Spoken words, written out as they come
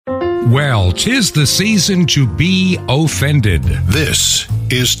well, 'tis the season to be offended. This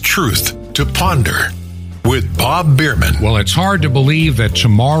is Truth to Ponder with Bob Bierman. Well, it's hard to believe that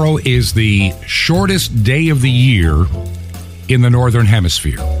tomorrow is the shortest day of the year in the Northern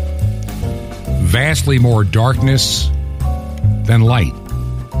Hemisphere. Vastly more darkness than light.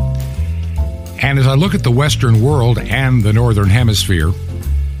 And as I look at the Western world and the Northern Hemisphere,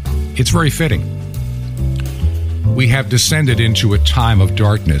 it's very fitting. We have descended into a time of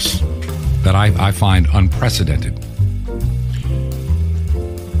darkness that I find unprecedented.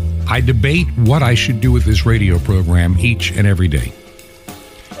 I debate what I should do with this radio program each and every day.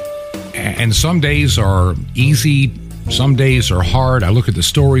 And some days are easy, some days are hard. I look at the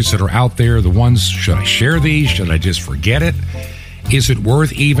stories that are out there, the ones, should I share these? Should I just forget it? Is it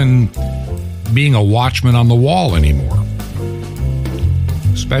worth even being a watchman on the wall anymore?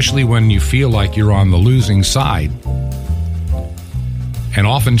 Especially when you feel like you're on the losing side. And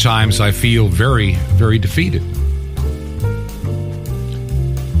oftentimes I feel very, very defeated.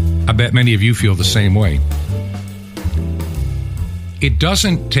 I bet many of you feel the same way. It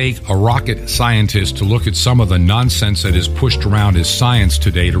doesn't take a rocket scientist to look at some of the nonsense that is pushed around as science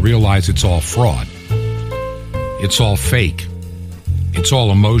today to realize it's all fraud. It's all fake. It's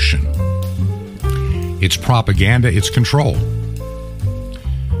all emotion. It's propaganda. It's control.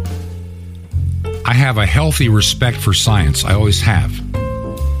 I have a healthy respect for science. I always have.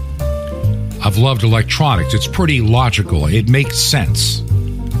 I've loved electronics. It's pretty logical. It makes sense,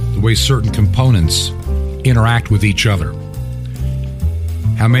 the way certain components interact with each other.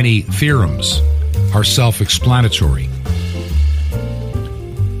 How many theorems are self-explanatory.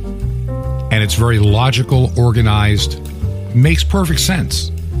 And it's very logical, organized, makes perfect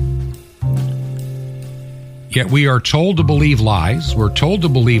sense. Yet we are told to believe lies, we're told to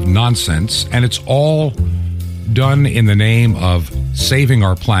believe nonsense, and it's all done in the name of saving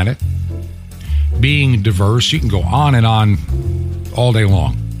our planet, being diverse. You can go on and on all day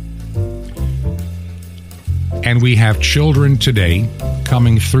long. And we have children today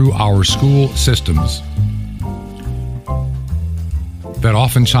coming through our school systems that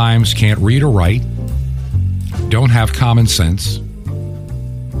oftentimes can't read or write, don't have common sense.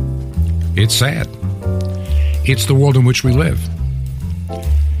 It's sad. It's the world in which we live.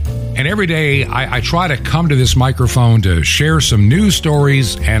 And every day I try to come to this microphone to share some news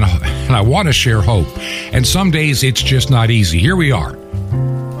stories, and I want to share hope. And some days it's just not easy. Here we are.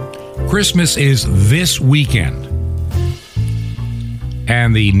 Christmas is this weekend.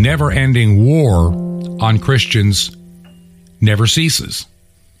 And the never-ending war on Christians never ceases.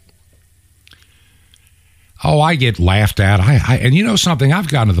 Oh, I get laughed at. And you know something? I've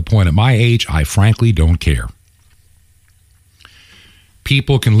gotten to the point at my age, I frankly don't care.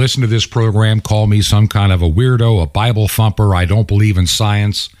 People can listen to this program, call me some kind of a weirdo, a Bible thumper. I don't believe in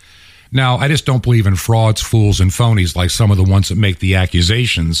science. Now, I just don't believe in frauds, fools, and phonies like some of the ones that make the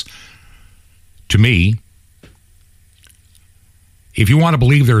accusations to me. If you want to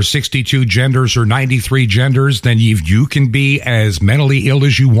believe there are 62 genders or 93 genders, then you can be as mentally ill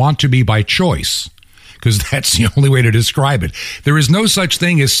as you want to be by choice, because that's the only way to describe it. There is no such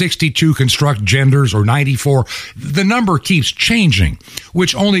thing as 62 construct genders or 94. The number keeps changing,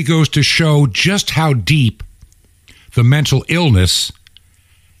 which only goes to show just how deep the mental illness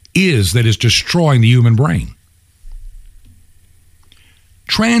is that is destroying the human brain.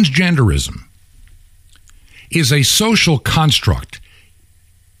 Transgenderism is a social construct.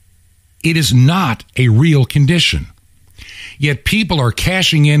 It is not a real condition. Yet people are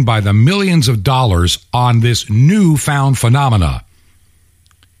cashing in by the millions of dollars on this newfound phenomena,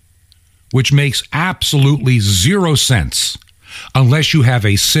 which makes absolutely zero sense unless you have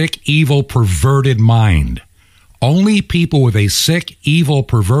a sick, evil, perverted mind. Only people with a sick, evil,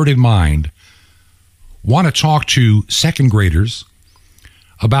 perverted mind want to talk to second graders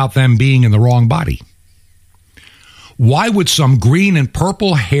about them being in the wrong body. Why would some green and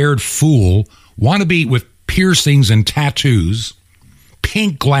purple-haired fool want to be with piercings and tattoos,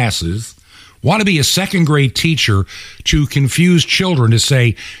 pink glasses, want to be a second-grade teacher to confuse children to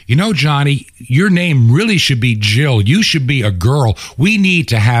say, you know, Johnny, your name really should be Jill. You should be a girl. We need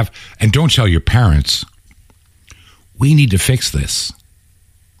to have, and don't tell your parents, we need to fix this.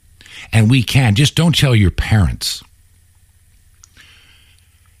 And we can. Just don't tell your parents.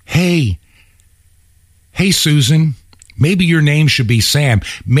 Hey, Susan, maybe your name should be Sam.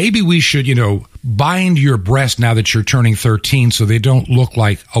 Maybe we should, bind your breast now that you're turning 13 so they don't look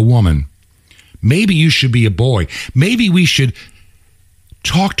like a woman. Maybe you should be a boy. Maybe we should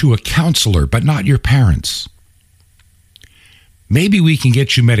talk to a counselor, but not your parents. Maybe we can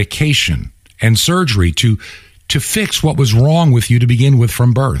get you medication and surgery to fix what was wrong with you to begin with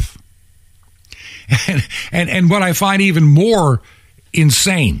from birth. And what I find even more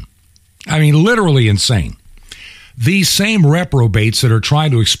insane, I mean, literally insane, these same reprobates that are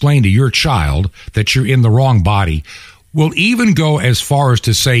trying to explain to your child that you're in the wrong body will even go as far as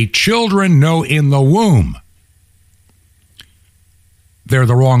to say children know in the womb they're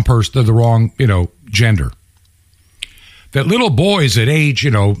the wrong person, they're the wrong, gender. That little boys at age,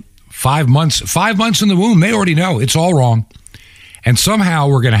 5 months in the womb, they already know it's all wrong. And somehow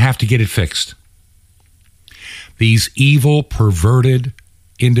we're going to have to get it fixed. These evil, perverted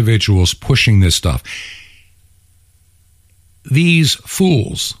individuals pushing this stuff. These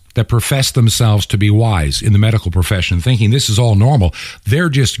fools that profess themselves to be wise in the medical profession, thinking this is all normal, they're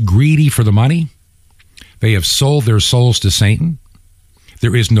just greedy for the money. They have sold their souls to Satan.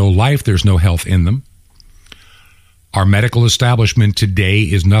 There is no life, there's no health in them. Our medical establishment today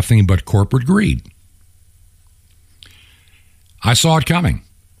is nothing but corporate greed. I saw it coming.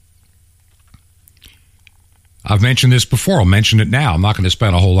 I've mentioned this before. I'll mention it now. I'm not going to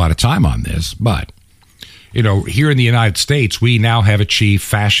spend a whole lot of time on this, but, here in the United States, we now have achieved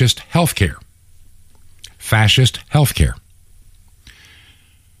fascist health care. Fascist health care.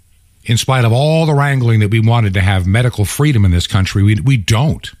 In spite of all the wrangling that we wanted to have medical freedom in this country, we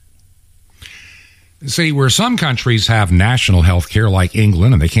don't. See, where some countries have national health care, like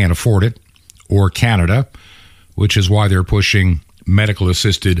England, and they can't afford it, or Canada, which is why they're pushing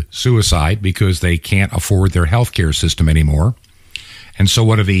medical-assisted suicide, because they can't afford their health care system anymore. And so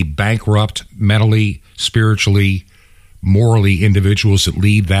what do the bankrupt, mentally, spiritually, morally individuals that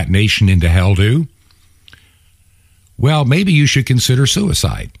lead that nation into hell do? Well, maybe you should consider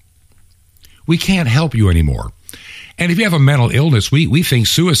suicide. We can't help you anymore. And if you have a mental illness, we think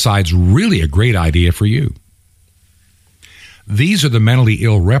suicide's really a great idea for you. These are the mentally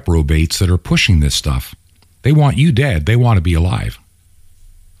ill reprobates that are pushing this stuff. They want you dead. They want to be alive.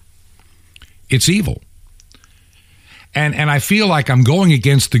 It's evil. And I feel like I'm going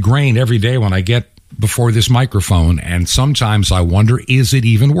against the grain every day when I get before this microphone, and sometimes I wonder, is it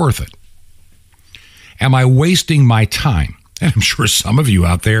even worth it? Am I wasting my time? And I'm sure some of you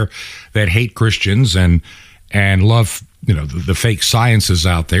out there that hate Christians and love, the fake sciences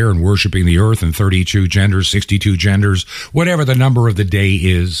out there and worshiping the earth and 32 genders, 62 genders, whatever the number of the day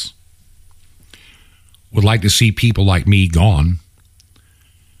is, would like to see people like me gone.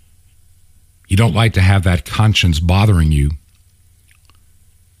 You don't like to have that conscience bothering you.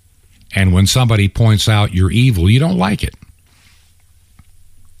 And when somebody points out you're evil, you don't like it.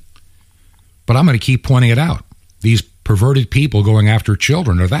 But I'm going to keep pointing it out. These perverted people going after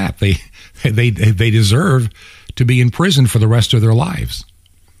children are that. They deserve to be in prison for the rest of their lives.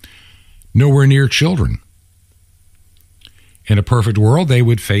 Nowhere near children. In a perfect world, they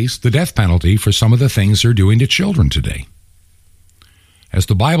would face the death penalty for some of the things they're doing to children today. As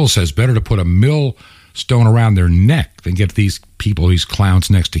the Bible says, better to put a millstone around their neck than get these people, these clowns,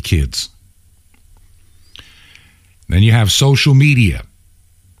 next to kids. Then you have social media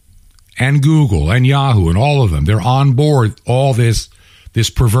and Google and Yahoo and all of them. They're on board all this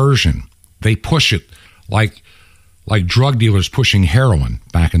perversion. They push it like drug dealers pushing heroin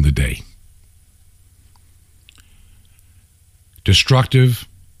back in the day. Destructive,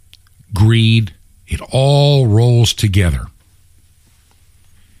 greed, it all rolls together.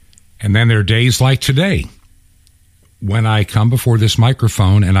 And then there are days like today when I come before this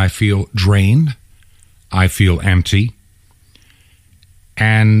microphone and I feel drained, I feel empty,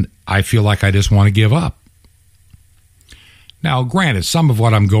 and I feel like I just want to give up. Now, granted, some of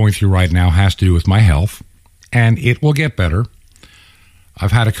what I'm going through right now has to do with my health, and it will get better.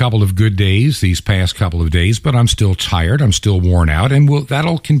 I've had a couple of good days these past couple of days, but I'm still tired. I'm still worn out, and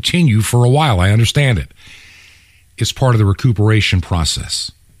that'll continue for a while. I understand it. It's part of the recuperation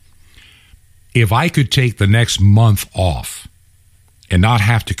process. If I could take the next month off and not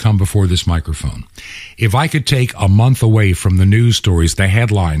have to come before this microphone, if I could take a month away from the news stories, the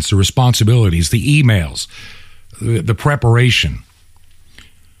headlines, the responsibilities, the emails, the preparation,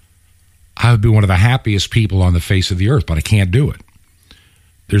 I would be one of the happiest people on the face of the earth, but I can't do it.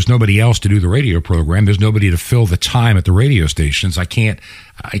 There's nobody else to do the radio program. There's nobody to fill the time at the radio stations. I can't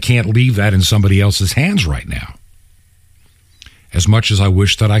leave that in somebody else's hands right now, as much as I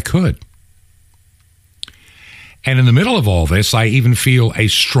wish that I could. And in the middle of all this, I even feel a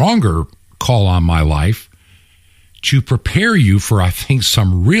stronger call on my life to prepare you for, I think,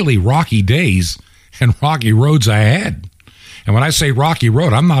 some really rocky days and rocky roads ahead. And when I say rocky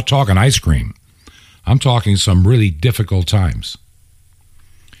road, I'm not talking ice cream. I'm talking some really difficult times.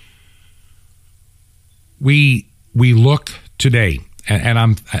 We look today,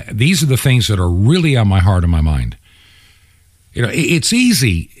 and these are the things that are really on my heart and my mind. It's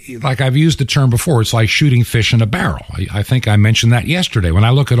easy. Like I've used the term before, it's like shooting fish in a barrel. I think I mentioned that yesterday. When I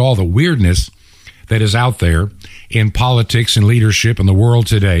look at all the weirdness that is out there in politics and leadership in the world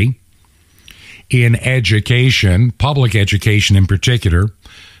today, in education, public education in particular,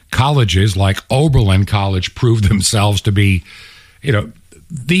 colleges like Oberlin College proved themselves to be,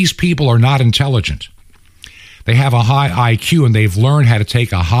 these people are not intelligent. They have a high IQ, and they've learned how to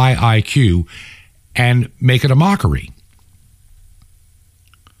take a high IQ and make it a mockery.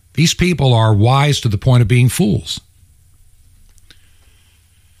 These people are wise to the point of being fools.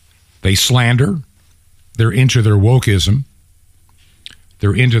 They slander. They're into their wokeism.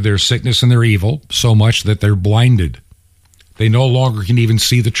 They're into their sickness and their evil so much that they're blinded. They no longer can even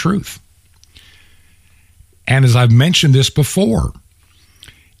see the truth. And as I've mentioned this before,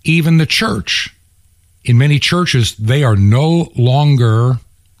 even the church, in many churches, they are no longer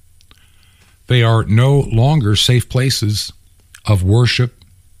safe places of worship,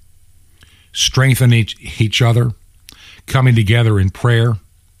 strengthening each other, coming together in prayer,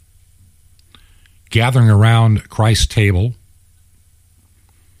 gathering around Christ's table.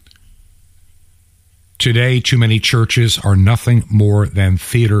 Today, too many churches are nothing more than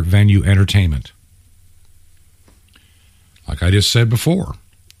theater venue entertainment. Like I just said before,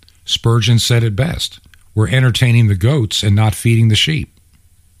 Spurgeon said it best, we're entertaining the goats and not feeding the sheep.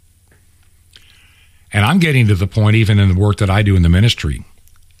 And I'm getting to the point, even in the work that I do in the ministry,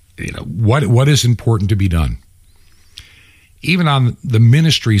 what is important to be done? Even on the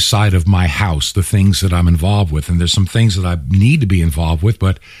ministry side of my house, the things that I'm involved with, and there's some things that I need to be involved with,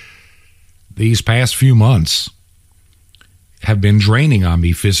 but these past few months have been draining on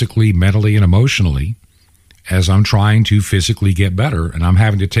me physically, mentally, and emotionally as I'm trying to physically get better, and I'm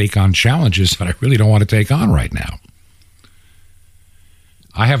having to take on challenges that I really don't want to take on right now.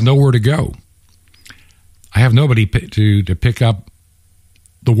 I have nowhere to go. I have nobody to pick up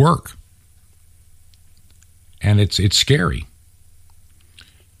the work. And it's scary.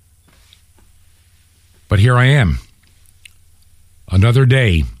 But here I am. Another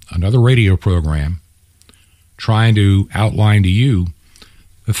day, another radio program, trying to outline to you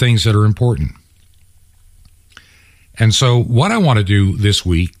the things that are important. And so what I want to do this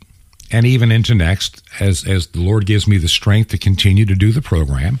week, and even into next, as the Lord gives me the strength to continue to do the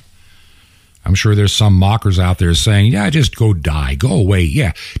program, I'm sure there's some mockers out there saying, yeah, just go die, go away.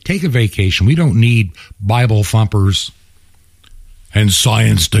 Yeah, take a vacation. We don't need Bible thumpers and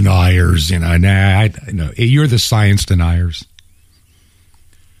science deniers. No, you're the science deniers.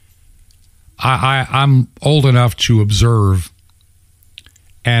 I'm old enough to observe,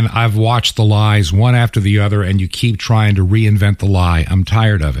 and I've watched the lies one after the other, and you keep trying to reinvent the lie. I'm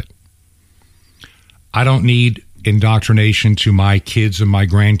tired of it. I don't need indoctrination to my kids and my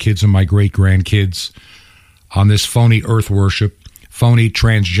grandkids and my great-grandkids on this phony earth worship, phony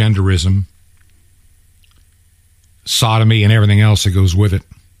transgenderism, sodomy, and everything else that goes with it,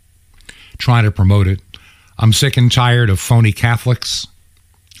 trying to promote it. I'm sick and tired of phony Catholics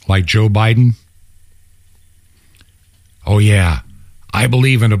like Joe Biden. Oh, yeah, I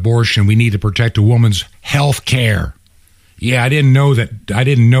believe in abortion. We need to protect a woman's health care. Yeah, I didn't know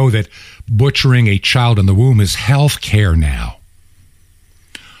that butchering a child in the womb is health care now.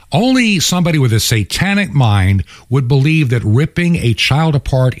 Only somebody with a satanic mind would believe that ripping a child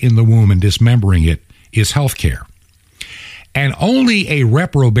apart in the womb and dismembering it is health care. And only a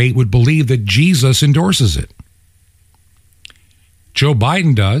reprobate would believe that Jesus endorses it. Joe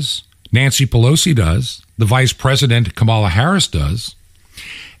Biden does. Nancy Pelosi does. The Vice President Kamala Harris does.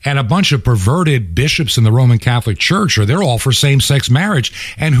 And a bunch of perverted bishops in the Roman Catholic Church, they're all for same-sex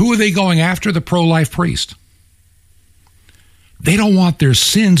marriage. And who are they going after? The pro-life priest. They don't want their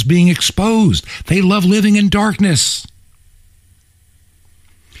sins being exposed. They love living in darkness.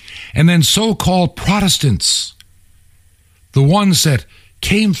 And then so-called Protestants, the ones that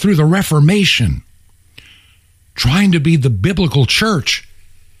came through the Reformation, trying to be the biblical church,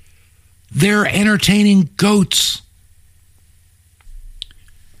 they're entertaining goats.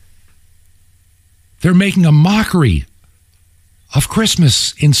 They're making a mockery of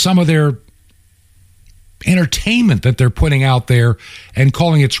Christmas in some of their entertainment that they're putting out there and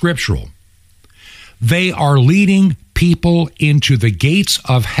calling it scriptural. They are leading people into the gates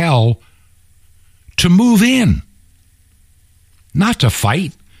of hell to move in, not to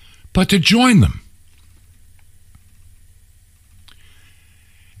fight, but to join them.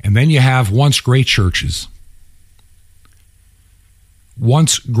 And then you have once great churches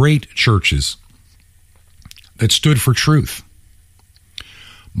that stood for truth.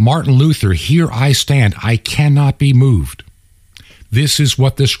 Martin Luther, here I stand, I cannot be moved. This is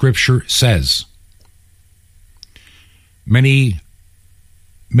what the scripture says. Many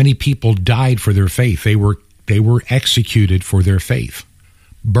people died for their faith. They were executed for their faith,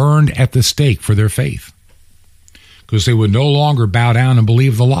 burned at the stake for their faith, because they would no longer bow down and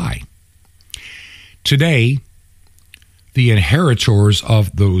believe the lie. Today, the inheritors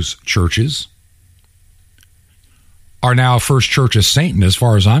of those churches are now First Church of Satan, as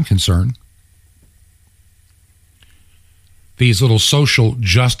far as I'm concerned. These little social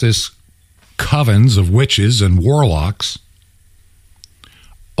justice covens of witches and warlocks,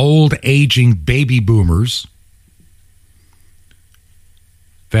 old aging baby boomers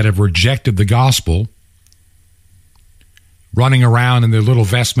that have rejected the gospel, running around in their little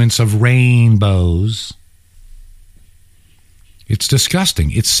vestments of rainbows. It's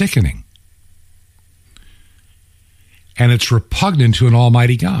disgusting. It's sickening. And it's repugnant to an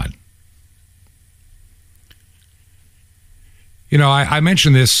almighty God. You know, I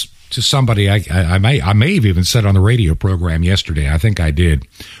mentioned this to somebody. I may have even said on the radio program yesterday. I think I did.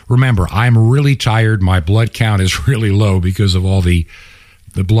 Remember, I'm really tired. My blood count is really low because of all the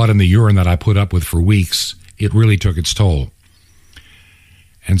blood and the urine that I put up with for weeks. It really took its toll.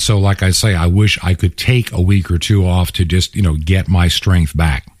 And so, like I say, I wish I could take a week or two off to just, get my strength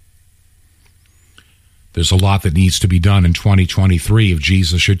back. There's a lot that needs to be done in 2023 if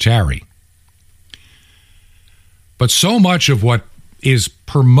Jesus should tarry. But so much of what is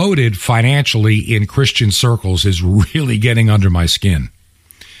promoted financially in Christian circles is really getting under my skin.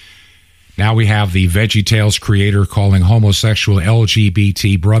 Now we have the VeggieTales creator calling homosexual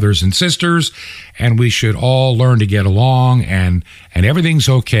LGBT brothers and sisters, and we should all learn to get along, and everything's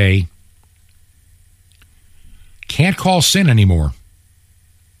okay. Can't call sin anymore.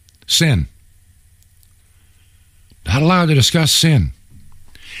 Sin. Not allowed to discuss sin.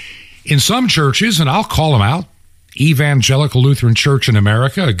 In some churches, and I'll call them out, Evangelical Lutheran Church in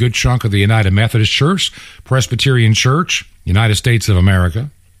America, a good chunk of the United Methodist Church, Presbyterian Church, United States of America,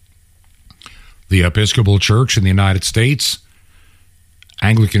 the Episcopal Church in the United States,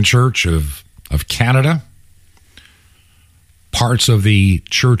 Anglican Church of Canada, parts of the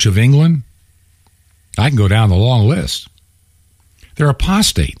Church of England. I can go down the long list. They're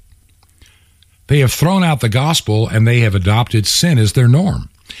apostate. They have thrown out the gospel and they have adopted sin as their norm.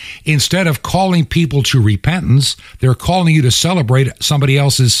 Instead of calling people to repentance, they're calling you to celebrate somebody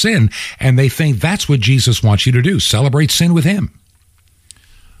else's sin, and they think that's what Jesus wants you to do, celebrate sin with him,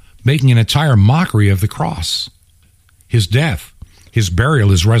 making an entire mockery of the cross, his death, his burial,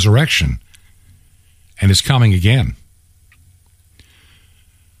 his resurrection, and his coming again.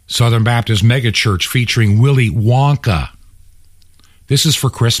 Southern Baptist megachurch featuring Willy Wonka. This is for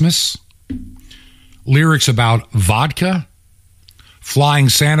Christmas. Lyrics about vodka, flying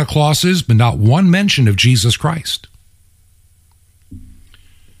Santa Clauses, but not one mention of Jesus Christ.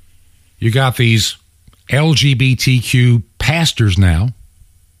 You got these LGBTQ pastors now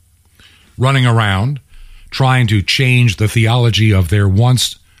running around trying to change the theology of their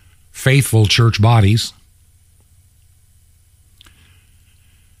once faithful church bodies.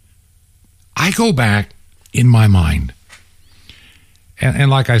 I go back in my mind,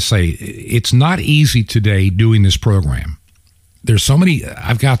 and like I say, it's not easy today doing this program.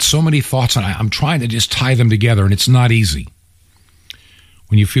 I've got so many thoughts, and I'm trying to just tie them together, and it's not easy.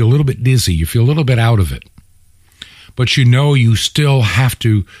 When you feel a little bit dizzy, you feel a little bit out of it. But you still have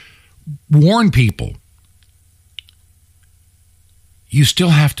to warn people. You still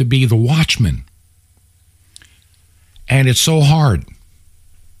have to be the watchman. And it's so hard.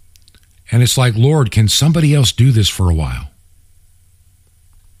 And it's like, Lord, can somebody else do this for a while?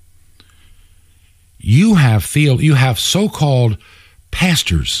 You have so-called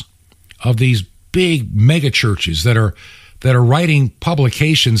pastors of these big mega churches that are writing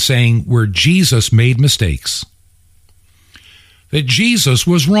publications saying where Jesus made mistakes, that Jesus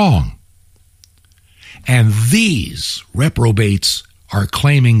was wrong. And these reprobates are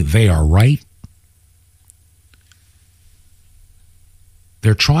claiming they are right.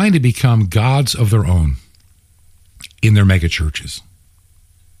 They're trying to become gods of their own in their mega churches.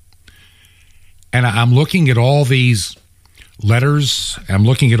 And I'm looking at all these letters. I'm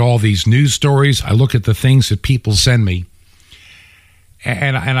looking at all these news stories. I look at the things that people send me.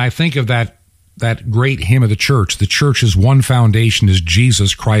 And I think of that great hymn of the church. The church's one foundation is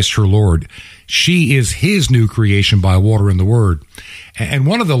Jesus Christ, her Lord. She is his new creation by water and the word. And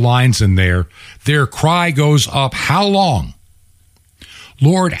one of the lines in there, their cry goes up, how long?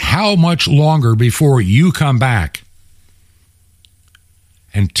 Lord, how much longer before you come back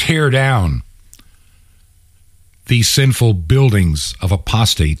and tear down these sinful buildings of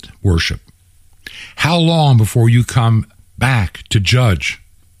apostate worship? How long before you come back to judge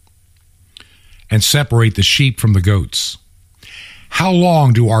and separate the sheep from the goats? How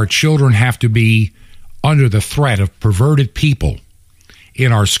long do our children have to be under the threat of perverted people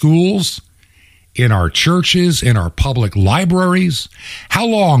in our schools, in our churches, in our public libraries? How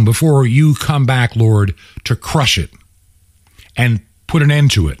long before you come back, Lord, to crush it and put an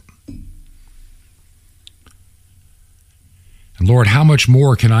end to it? And Lord, how much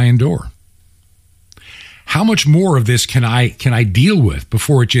more can I endure? How much more of this can I deal with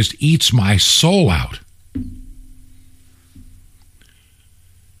before it just eats my soul out?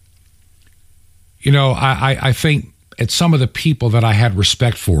 You know, I think at some of the people that I had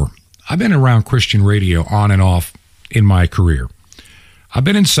respect for, I've been around Christian radio on and off in my career. I've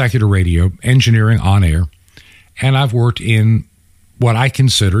been in secular radio, engineering on air, and I've worked in what I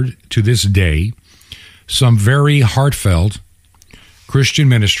considered to this day some very heartfelt Christian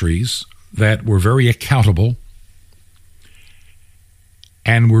ministries that were very accountable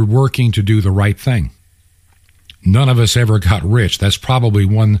and were working to do the right thing. None of us ever got rich. That's probably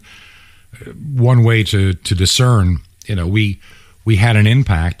one way to discern. You know, we had an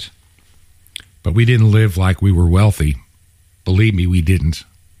impact, but we didn't live like we were wealthy. Believe me, we didn't.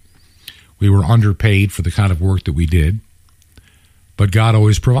 We were underpaid for the kind of work that we did, but God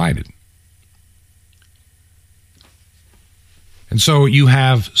always provided. And so you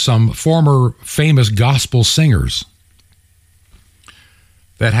have some former famous gospel singers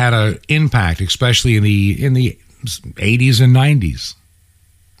that had an impact, especially in the 80s and 90s,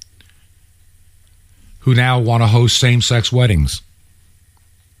 who now want to host same-sex weddings.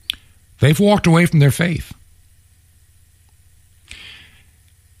 They've walked away from their faith.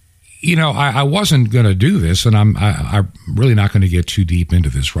 You know, I wasn't going to do this, and I'm really not going to get too deep into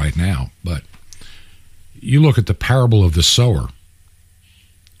this right now, but you look at the parable of the sower,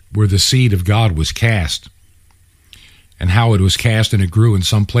 where the seed of God was cast, and how it was cast and it grew in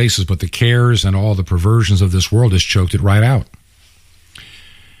some places, but the cares and all the perversions of this world has choked it right out.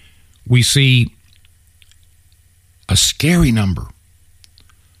 We see a scary number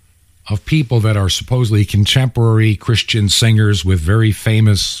of people that are supposedly contemporary Christian singers with very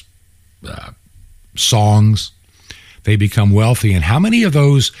famous songs. They become wealthy. And how many of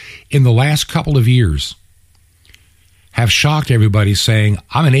those in the last couple of years have shocked everybody saying,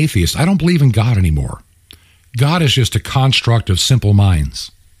 I'm an atheist. I don't believe in God anymore. God is just a construct of simple minds.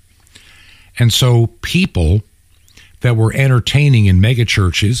 And so people that were entertaining in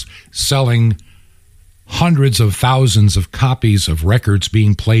megachurches, selling hundreds of thousands of copies of records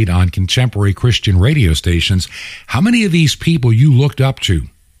being played on contemporary Christian radio stations, how many of these people you looked up to,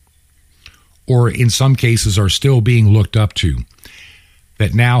 or in some cases are still being looked up to,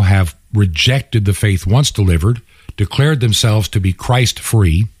 that now have rejected the faith once delivered, declared themselves to be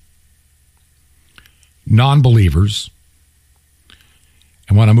Christ-free, non-believers,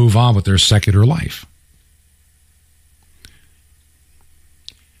 and want to move on with their secular life?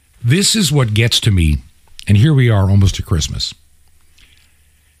 This is what gets to me, and here we are almost to Christmas.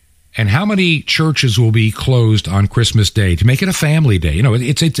 And how many churches will be closed on Christmas Day to make it a family day? You know,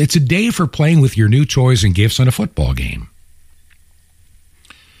 it's a day for playing with your new toys and gifts on a football game.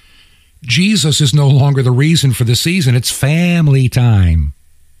 Jesus is no longer the reason for the season. It's family time.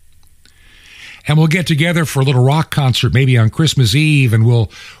 And we'll get together for a little rock concert maybe on Christmas Eve, and we'll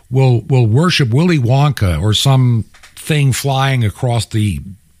worship Willy Wonka or some thing flying across the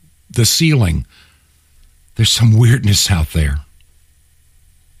ceiling. There's some weirdness out there.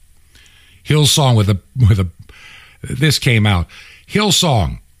 Hillsong this came out.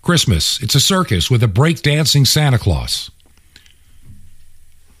 Hillsong, Christmas. It's a circus with a break-dancing Santa Claus.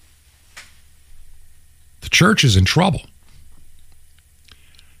 The church is in trouble.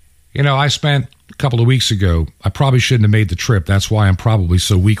 You know, I spent a couple of weeks ago, I probably shouldn't have made the trip. That's why I'm probably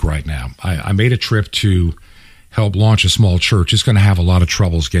so weak right now. I made a trip to help launch a small church. It's going to have a lot of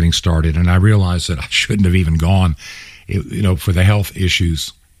troubles getting started, and I realized that I shouldn't have even gone, for the health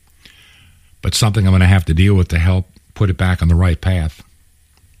issues. But something I'm going to have to deal with to help put it back on the right path.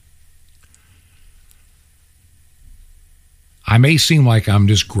 I may seem like I'm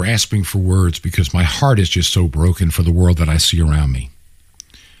just grasping for words because my heart is just so broken for the world that I see around me.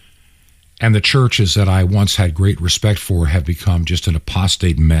 And the churches that I once had great respect for have become just an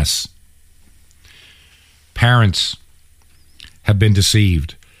apostate mess. Parents have been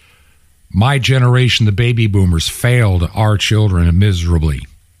deceived. My generation, the baby boomers, failed our children miserably.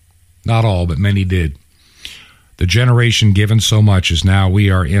 Not all, but many did. The generation given so much is now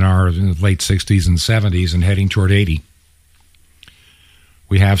we are in our late 60s and 70s and heading toward 80.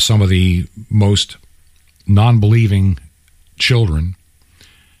 We have some of the most non-believing children,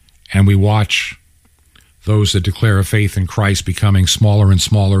 and we watch those that declare a faith in Christ becoming smaller and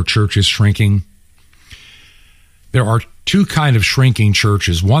smaller, churches shrinking, There are two kind of shrinking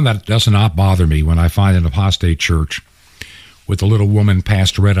churches. One that does not bother me when I find an apostate church with a little woman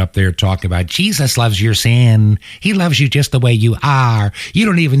pastorette up there talking about Jesus loves your sin. He loves you just the way you are. You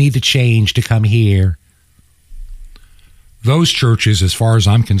don't even need to change to come here. Those churches, as far as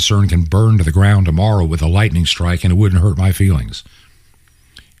I'm concerned, can burn to the ground tomorrow with a lightning strike, and it wouldn't hurt my feelings.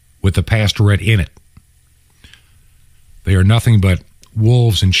 With the pastorette in it. They are nothing but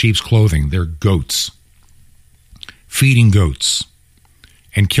wolves in sheep's clothing. They're goats. Feeding goats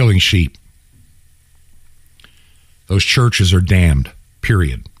and killing sheep. Those churches are damned,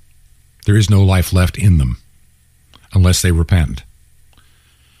 period. There is no life left in them unless they repent.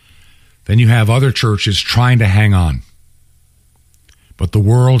 Then you have other churches trying to hang on. But the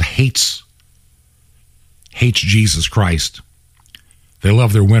world hates Jesus Christ. They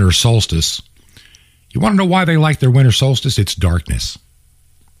love their winter solstice. You want to know why they like their winter solstice? It's darkness.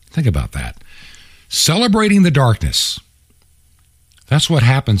 Think about that. Celebrating the darkness. That's what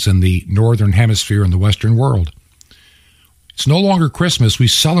happens in the northern hemisphere and the Western world. It's no longer Christmas. We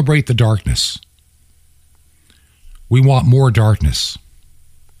celebrate the darkness. We want more darkness.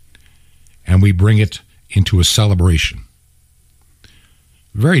 And we bring it into a celebration.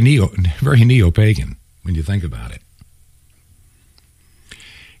 Very neo-pagan when you think about it.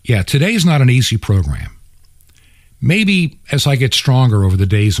 Yeah, today's not an easy program. Maybe as I get stronger over the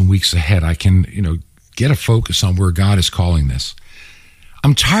days and weeks ahead, I can, get a focus on where God is calling this.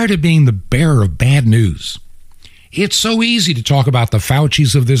 I'm tired of being the bearer of bad news. It's so easy to talk about the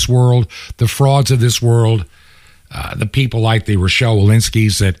Faucis of this world, the frauds of this world, the people like the Rochelle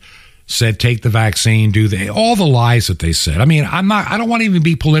Walensky's that said take the vaccine, all the lies that they said. I mean, I don't want to even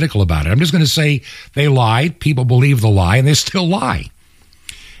be political about it. I'm just going to say they lied. People believe the lie, and they still lie.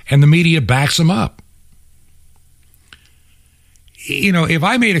 And the media backs them up. If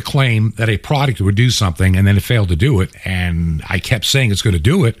I made a claim that a product would do something and then it failed to do it, and I kept saying it's going to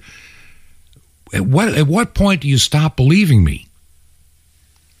do it, at what point do you stop believing me?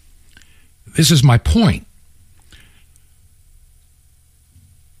 This is my point.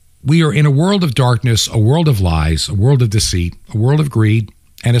 We are in a world of darkness, a world of lies, a world of deceit, a world of greed,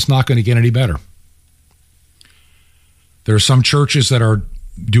 and it's not going to get any better. There are some churches that are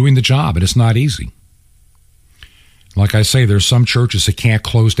doing the job, and it's not easy. Like I say, there's some churches that can't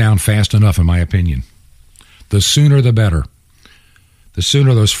close down fast enough, in my opinion. The sooner the better. The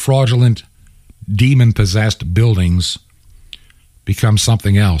sooner those fraudulent, demon-possessed buildings become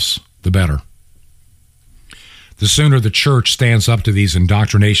something else, the better. The sooner the church stands up to these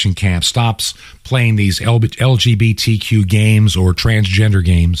indoctrination camps, stops playing these LGBTQ games or transgender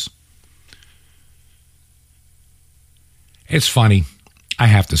games. It's funny. I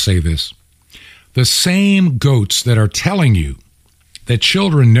have to say this. The same goats that are telling you that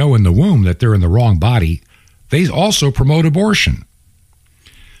children know in the womb that they're in the wrong body, they also promote abortion.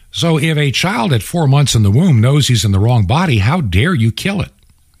 So if a child at 4 months in the womb knows he's in the wrong body, how dare you kill it?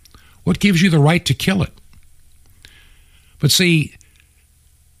 What gives you the right to kill it? But see,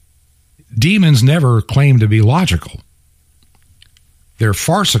 demons never claim to be logical. They're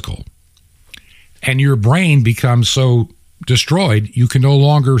farcical. And your brain becomes so destroyed, you can no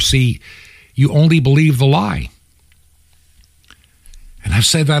longer see. You only believe the lie. And I've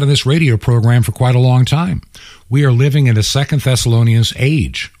said that in this radio program for quite a long time. We are living in a 2 Thessalonians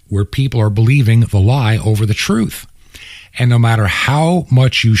age where people are believing the lie over the truth. And no matter how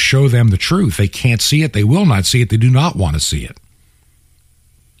much you show them the truth, they can't see it, they will not see it, they do not want to see it.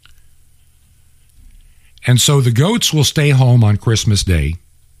 And so the goats will stay home on Christmas Day.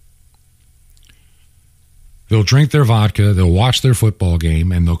 They'll drink their vodka, they'll watch their football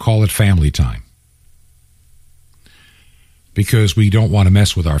game, and they'll call it family time. Because we don't want to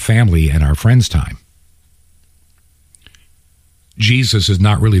mess with our family and our friends' time. Jesus is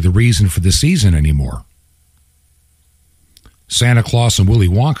not really the reason for the season anymore. Santa Claus and Willy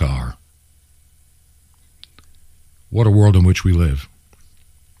Wonka are. What a world in which we live.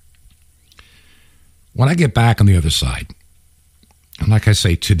 When I get back on the other side, and like I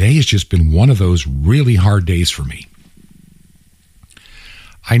say, today has just been one of those really hard days for me.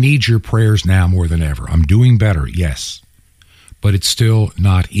 I need your prayers now more than ever. I'm doing better, yes, but it's still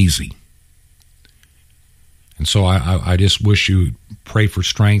not easy. And so I just wish you pray for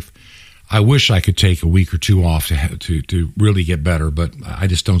strength. I wish I could take a week or two off to really get better, but I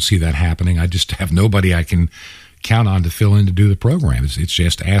just don't see that happening. I just have nobody I can count on to fill in to do the program. It's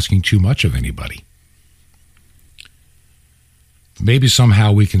just asking too much of anybody. Maybe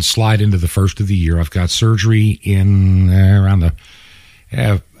somehow we can slide into the first of the year. I've got surgery in around the...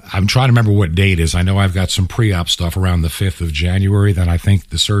 I'm trying to remember what date it is. I know I've got some pre-op stuff around the 5th of January. Then I think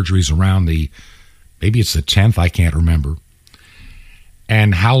the surgery's around the Maybe it's the 10th. I can't remember.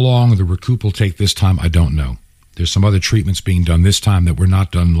 And how long the recoup will take this time, I don't know. There's some other treatments being done this time that were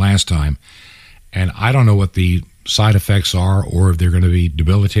not done last time. And I don't know what the side effects are or if they're going to be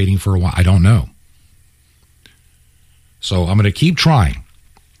debilitating for a while. I don't know. So I'm going to keep trying.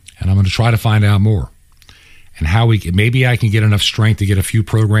 And I'm going to try to find out more. And how maybe I can get enough strength to get a few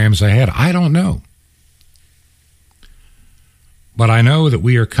programs ahead. I don't know. But I know that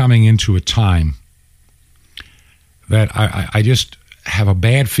we are coming into a time that I just have a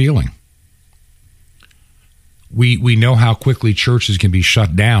bad feeling. We know how quickly churches can be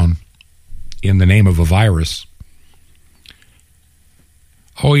shut down in the name of a virus.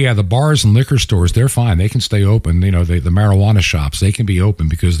 Oh, yeah, the bars and liquor stores, they're fine. They can stay open. You know, the marijuana shops, they can be open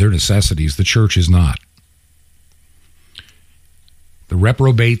because they're necessities. The church is not. The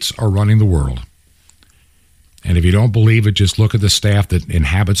reprobates are running the world. And if you don't believe it, just look at the staff that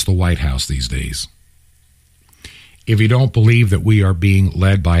inhabits the White House these days. If you don't believe that we are being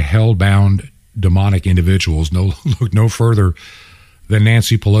led by hell-bound demonic individuals, look no further than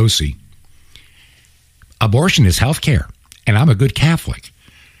Nancy Pelosi. Abortion is health care, and I'm a good Catholic.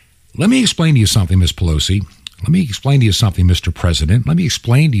 Let me explain to you something, Ms. Pelosi. Let me explain to you something, Mr. President. Let me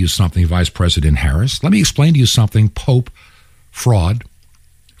explain to you something, Vice President Harris. Let me explain to you something, Pope Fraud,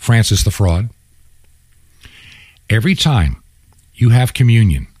 Francis the Fraud. Every time you have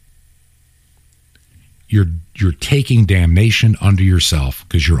communion, you're taking damnation unto yourself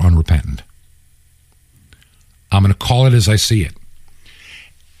because you're unrepentant. I'm going to call it as I see it.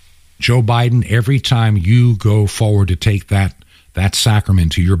 Joe Biden, every time you go forward to take that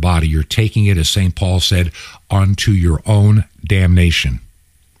sacrament to your body, you're taking it, as St. Paul said, unto your own damnation.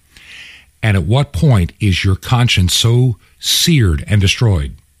 And at what point is your conscience so seared and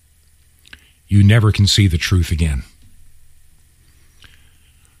destroyed, you never can see the truth again?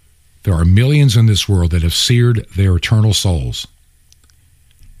 There are millions in this world that have seared their eternal souls.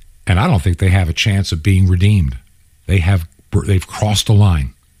 And I don't think they have a chance of being redeemed. They've crossed the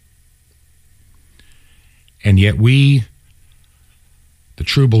line. And yet we, the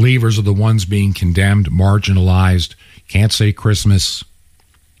true believers, are the ones being condemned, marginalized, can't say Christmas.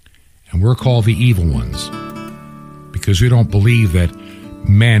 And we're called the evil ones because we don't believe that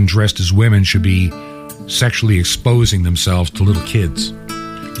men dressed as women should be sexually exposing themselves to little kids.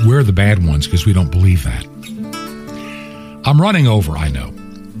 We're the bad ones because we don't believe that. I'm running over, I know.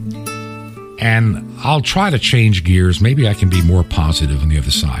 And I'll try to change gears. Maybe I can be more positive on the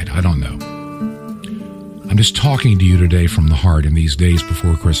other side. I don't know. I'm just talking to you today from the heart in these days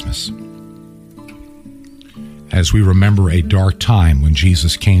before Christmas, as we remember a dark time when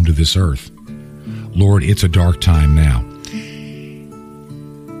Jesus came to this earth. Lord, it's a dark time now.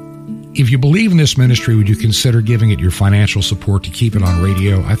 If you believe in this ministry, would you consider giving it your financial support to keep it on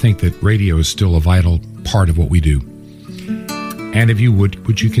radio? I think that radio is still a vital part of what we do. And if you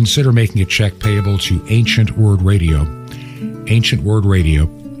would you consider making a check payable to Ancient Word Radio? Ancient Word Radio.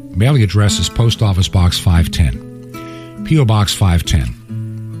 Mailing address is Post Office Box 510. P.O. Box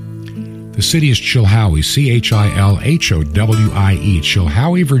 510. The city is Chilhowie, Chilhowie,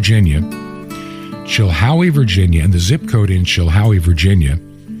 Chilhowie, Virginia. Chilhowie, Virginia. And the zip code in Chilhowie, Virginia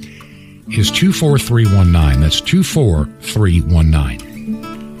is 24319. That's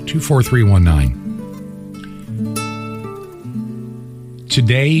 24319. 24319.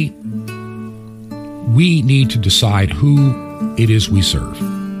 Today, we need to decide who it is we serve.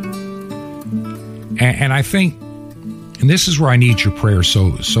 And I think, and this is where I need your prayer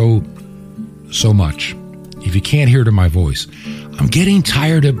so much. If you can't hear to my voice, I'm getting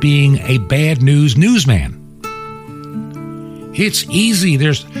tired of being a bad news newsman. It's easy.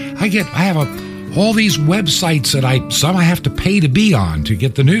 I have all these websites that I have to pay to be on to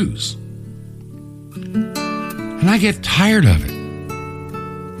get the news. And I get tired of it.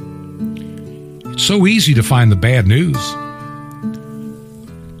 It's so easy to find the bad news.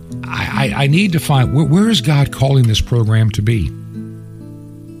 I need to find, where is God calling this program to be?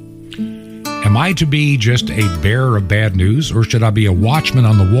 Am I to be just a bearer of bad news, or should I be a watchman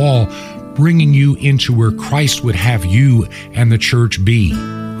on the wall, bringing you into where Christ would have you and the church be?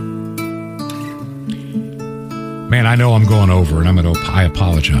 Man, I know I'm going over, and I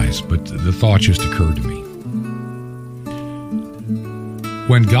apologize, but the thought just occurred to me.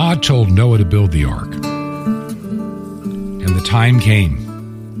 When God told Noah to build the ark, and the time came,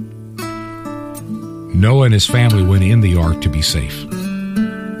 Noah and his family went in the ark to be safe.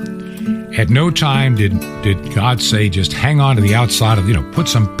 At no time did God say, just hang on to the outside of, put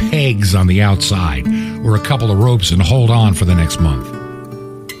some pegs on the outside or a couple of ropes and hold on for the next month.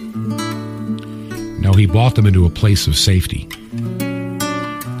 No, he brought them into a place of safety.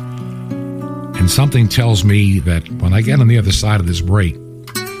 And something tells me that when I get on the other side of this break,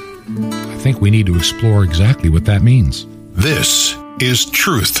 I think we need to explore exactly what that means. This is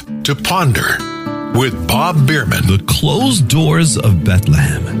Truth to Ponder with Bob Bierman. The closed doors of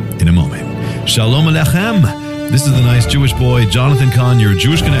Bethlehem in a moment. Shalom Aleichem. This is the nice Jewish boy, Jonathan Kahn, your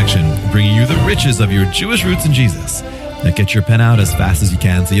Jewish connection, bringing you the riches of your Jewish roots in Jesus. Now get your pen out as fast as you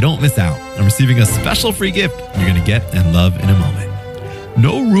can so you don't miss out on receiving a special free gift you're going to get and love in a moment.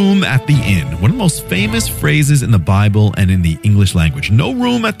 No room at the inn. One of the most famous phrases in the Bible and in the English language. No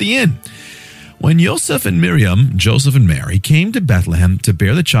room at the inn. When Yosef and Miriam, Joseph and Mary, came to Bethlehem to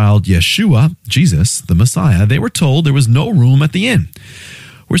bear the child Yeshua, Jesus, the Messiah, they were told there was no room at the inn.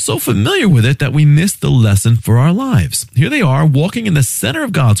 We're so familiar with it that we miss the lesson for our lives. Here they are, walking in the center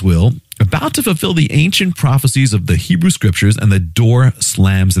of God's will, about to fulfill the ancient prophecies of the Hebrew Scriptures, and the door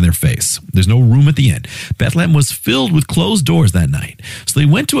slams in their face. There's no room at the inn. Bethlehem was filled with closed doors that night. So they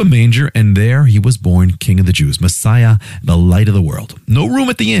went to a manger, and there he was born King of the Jews, Messiah, the light of the world. No room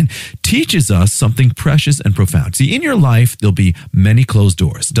at the inn teaches us something precious and profound. See, in your life, there'll be many closed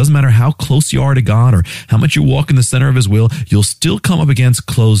doors. It doesn't matter how close you are to God or how much you walk in the center of his will, you'll still come up against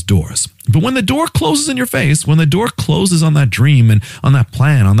closed doors. But when the door closes in your face, when the door closes on that dream and on that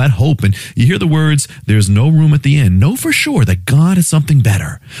plan, on that hope, and you hear the words, there's no room at the inn, know for sure that God has something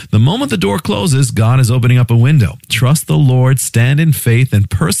better. The moment the door closes, God is opening up a window. Trust the Lord, stand in faith, and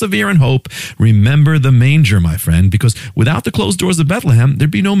persevere in hope. Remember the manger, my friend, because without the closed doors of Bethlehem,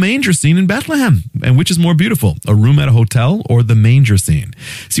 there'd be no manger scene in Bethlehem. And which is more beautiful, a room at a hotel or the manger scene?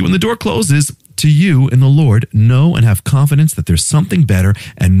 See, when the door closes, to you in the Lord, know and have confidence that there's something better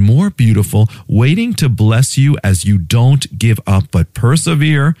and more beautiful waiting to bless you as you don't give up, but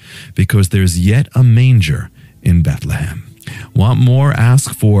persevere, because there's yet a manger in Bethlehem. Want more?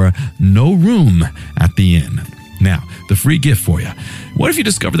 Ask for no room at the inn. Now, the free gift for you. What if you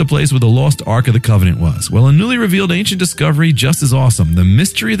discovered the place where the lost Ark of the Covenant was? Well, a newly revealed ancient discovery just as awesome. The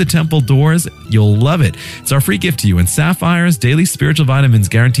mystery of the temple doors, you'll love it. It's our free gift to you. And sapphires, daily spiritual vitamins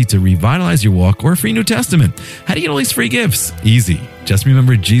guaranteed to revitalize your walk, or a free New Testament. How do you get all these free gifts? Easy. Just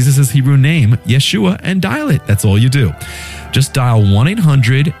remember Jesus' Hebrew name, Yeshua, and dial it. That's all you do. Just dial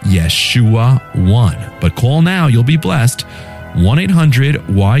 1-800-YESHUA-1. But call now, you'll be blessed.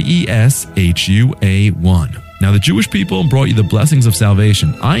 1-800-YESHUA-1. Now, the Jewish people brought you the blessings of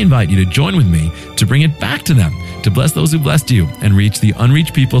salvation. I invite you to join with me to bring it back to them, to bless those who blessed you, and reach the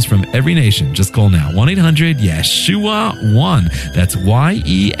unreached peoples from every nation. Just call now, 1-800-YESHUA-1. That's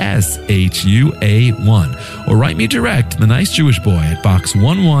YESHUA-1. Or write me direct, The Nice Jewish Boy, at Box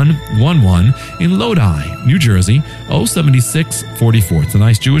 1111 in Lodi, New Jersey, 07644. It's The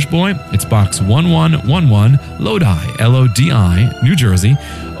Nice Jewish Boy. It's Box 1111, Lodi, Lodi, New Jersey,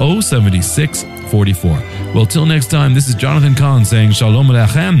 07644. Well, till next time, this is Jonathan Kahn saying Shalom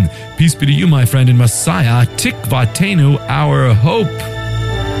Aleichem. Peace be to you, my friend, in Messiah, Tikvatenu, our hope.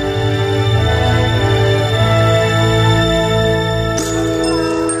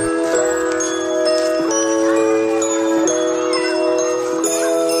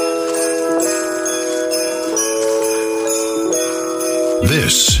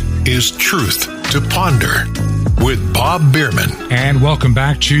 This is Truth to Ponder with Bob Bierman. And welcome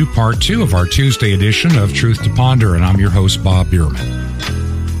back to part 2 of our Tuesday edition of Truth to Ponder, and I'm your host, Bob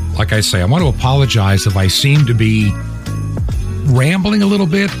Bierman. Like I say, I want to apologize if I seem to be rambling a little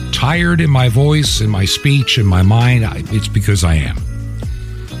bit, tired in my voice, in my speech, in my mind. It's because I am.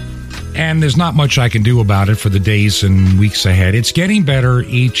 And there's not much I can do about it for the days and weeks ahead. It's getting better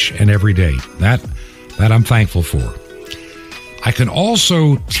each and every day. That I'm thankful for. I can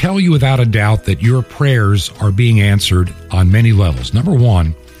also tell you without a doubt that your prayers are being answered on many levels. Number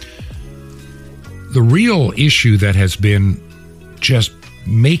one, the real issue that has been just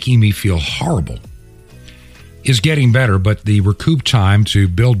making me feel horrible is getting better, but the recoup time to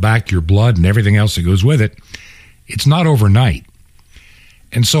build back your blood and everything else that goes with it, it's not overnight.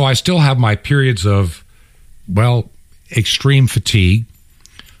 And so I still have my periods of, extreme fatigue,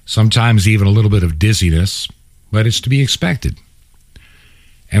 sometimes even a little bit of dizziness, but it's to be expected.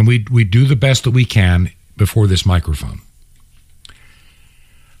 And we do the best that we can before this microphone.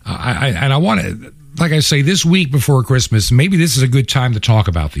 I want to, like I say, this week before Christmas, maybe this is a good time to talk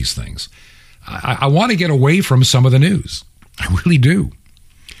about these things. I want to get away from some of the news. I really do.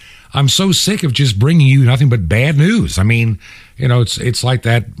 I'm so sick of just bringing you nothing but bad news. I mean, it's like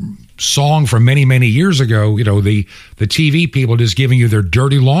that song from many, many years ago, the TV people just giving you their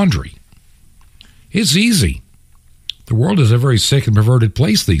dirty laundry. It's easy. The world is a very sick and perverted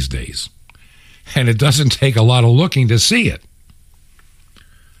place these days, and it doesn't take a lot of looking to see it.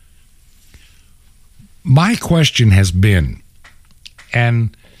 My question has been,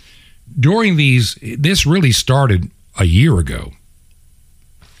 and during this really started a year ago.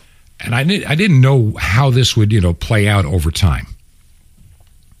 And I didn't know how this would, play out over time.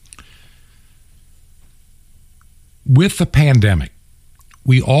 With the pandemic,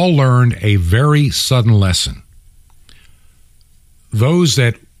 we all learned a very sudden lesson. Those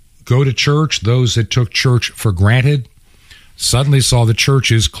that go to church, those that took church for granted, suddenly saw the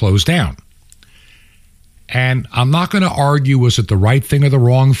churches close down. And I'm not going to argue, was it the right thing or the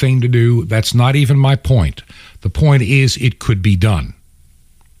wrong thing to do? That's not even my point. The point is, it could be done.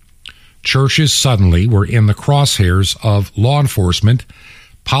 Churches suddenly were in the crosshairs of law enforcement,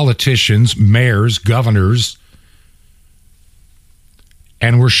 politicians, mayors, governors,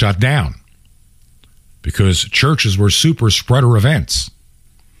 and were shut down because churches were super spreader events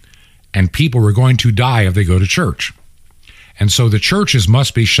and people were going to die if they go to church. And so the churches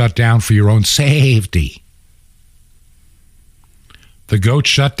must be shut down for your own safety. The goat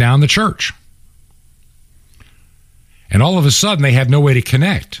shut down the church. And all of a sudden, they had no way to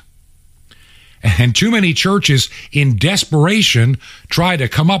connect. And too many churches, in desperation, tried to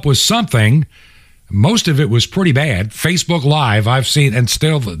come up with something. Most of it was pretty bad. Facebook Live, I've seen, and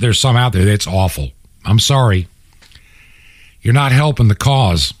still there's some out there that's awful. I'm sorry. You're not helping the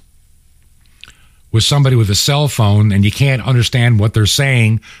cause. With somebody with a cell phone and you can't understand what they're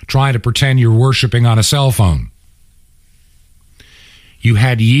saying, trying to pretend you're worshiping on a cell phone. You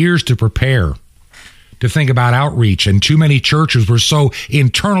had years to prepare, to think about outreach, and too many churches were so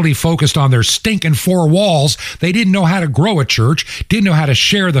internally focused on their stinking four walls, they didn't know how to grow a church, didn't know how to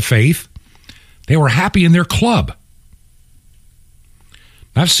share the faith. They were happy in their club.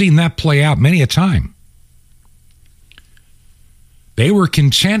 I've seen that play out many a time. They were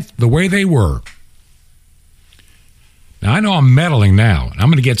content the way they were. Now, I know I'm meddling now, and I'm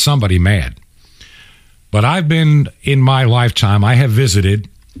going to get somebody mad. But I've been, in my lifetime, I have visited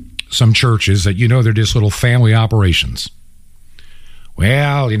some churches that, they're just little family operations.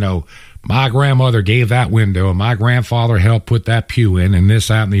 Well, my grandmother gave that window, and my grandfather helped put that pew in, and this,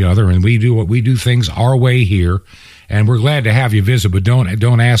 that, and the other, and we do things our way here, and we're glad to have you visit, but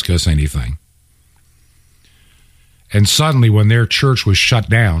don't ask us anything. And suddenly, when their church was shut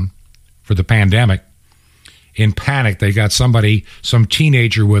down for the pandemic, in panic, they got some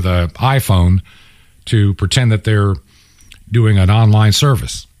teenager with an iPhone to pretend that they're doing an online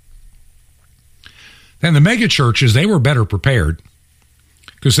service. Then the mega churches, they were better prepared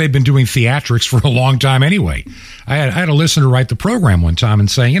because they've been doing theatrics for a long time anyway. I had a listener write the program one time and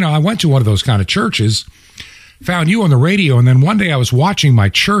say, I went to one of those kind of churches, found you on the radio, and then one day I was watching my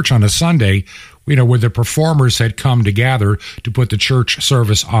church on a Sunday, where the performers had come together to put the church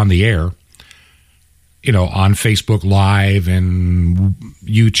service on the air. On Facebook Live and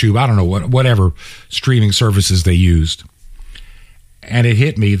YouTube, I don't know, whatever streaming services they used. And it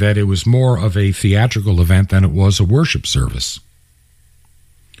hit me that it was more of a theatrical event than it was a worship service.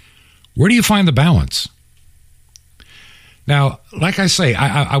 Where do you find the balance? Now, like I say,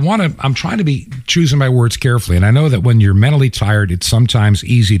 I'm trying to be choosing my words carefully. And I know that when you're mentally tired, it's sometimes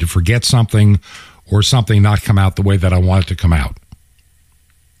easy to forget something or something not come out the way that I want it to come out.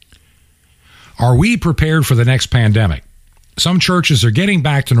 Are we prepared for the next pandemic? Some churches are getting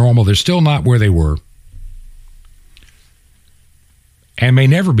back to normal. They're still not where they were and may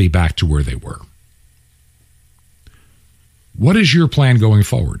never be back to where they were. What is your plan going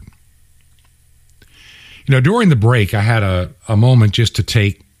forward? During the break, I had a moment just to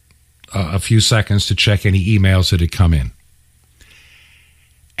take a few seconds to check any emails that had come in.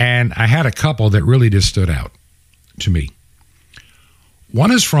 And I had a couple that really just stood out to me.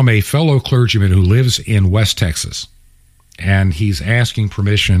 One is from a fellow clergyman who lives in West Texas, and he's asking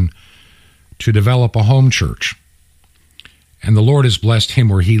permission to develop a home church. And the Lord has blessed him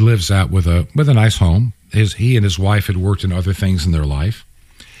where he lives at with a nice home. He and his wife had worked in other things in their life,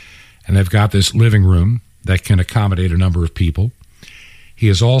 and they've got this living room that can accommodate a number of people. He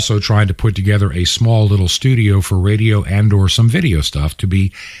is also trying to put together a small little studio for radio and or some video stuff to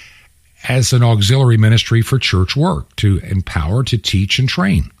be as an auxiliary ministry for church work, to empower, to teach, and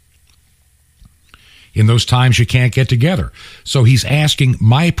train. In those times you can't get together. So he's asking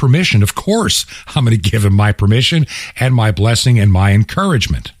my permission. Of course, I'm going to give him my permission and my blessing and my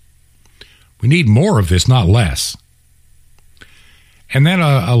encouragement. We need more of this, not less. And then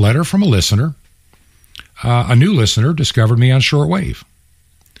a letter from a listener. A new listener discovered me on shortwave.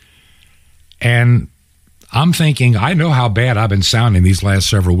 And I'm thinking, I know how bad I've been sounding these last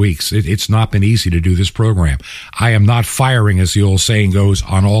several weeks. It's not been easy to do this program. I am not firing, as the old saying goes,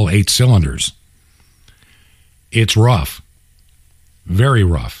 on all 8 cylinders. It's rough. Very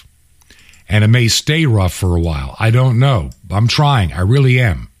rough. And it may stay rough for a while. I don't know. I'm trying. I really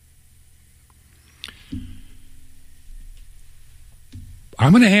am.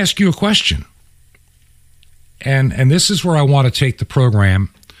 I'm going to ask you a question. And this is where I want to take the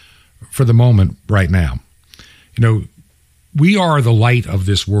program for the moment right now. You know, we are the light of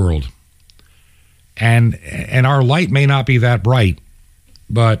this world. And our light may not be that bright,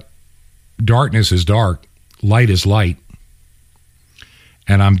 but darkness is dark, light is light.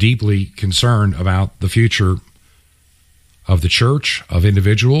 And I'm deeply concerned about the future of the church, of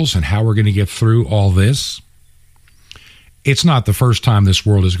individuals, and how we're going to get through all this. It's not the first time this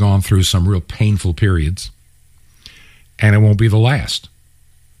world has gone through some real painful periods, and it won't be the last.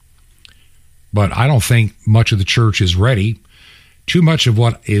 But I don't think much of the church is ready. Too much of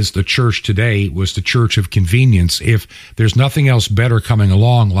what is the church today was the church of convenience. If there's nothing else better coming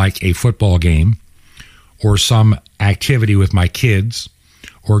along, like a football game or some activity with my kids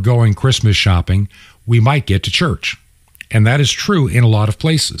or going Christmas shopping, we might get to church. And that is true in a lot of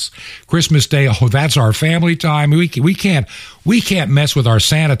places. Christmas Day, oh, that's our family time. We can't mess with our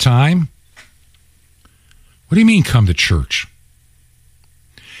Santa time. What do you mean come to church?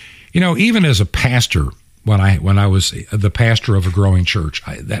 You know, even as a pastor, when I was the pastor of a growing church,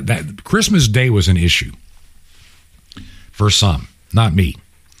 that Christmas Day was an issue for some, not me.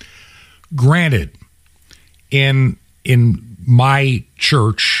 Granted, in my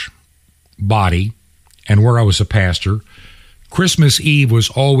church body and where I was a pastor, Christmas Eve was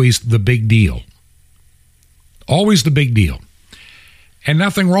always the big deal. Always the big deal. And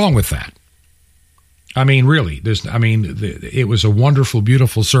nothing wrong with that. I mean, really, it was a wonderful,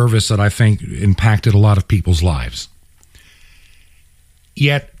 beautiful service that I think impacted a lot of people's lives.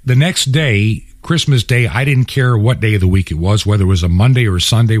 Yet the next day, Christmas Day, I didn't care what day of the week it was, whether it was a Monday or a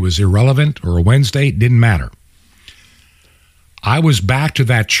Sunday was irrelevant, or a Wednesday, it didn't matter. I was back to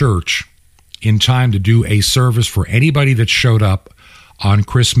that church in time to do a service for anybody that showed up on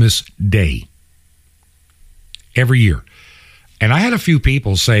Christmas Day every year. And I had a few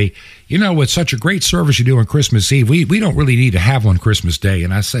people say, you know, it's such a great service you do on Christmas Eve. We don't really need to have one Christmas Day.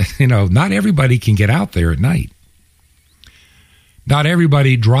 And I said, you know, not everybody can get out there at night. Not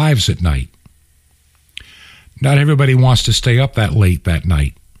everybody drives at night. Not everybody wants to stay up that late that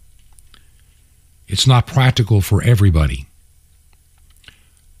night. It's not practical for everybody.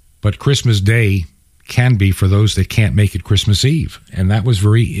 But Christmas Day can be for those that can't make it Christmas Eve. And that was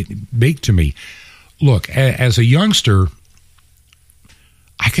very big to me. Look, as a youngster,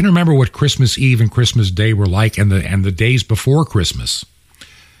 I can remember what Christmas Eve and Christmas Day were like, and the days before Christmas.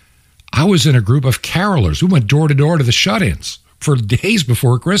 I was in a group of carolers. We went door to door to the shut-ins for days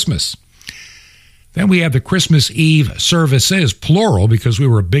before Christmas. Then we had the Christmas Eve services, plural, because we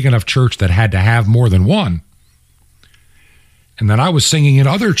were a big enough church that had to have more than one. And then I was singing in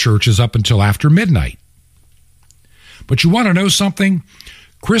other churches up until after midnight. But you want to know something?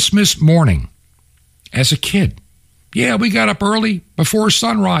 Christmas morning, as a kid, yeah, we got up early before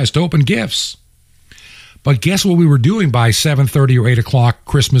sunrise to open gifts. But guess what we were doing by 7:30 or 8 o'clock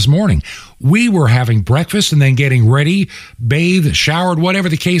Christmas morning? We were having breakfast and then getting ready, bathed, showered, whatever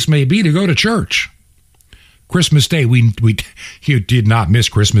the case may be, to go to church. Christmas Day, you did not miss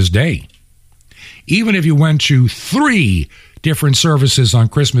Christmas Day. Even if you went to 3 different services on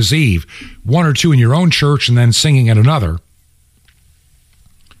Christmas Eve, 1 or 2 in your own church and then singing at another,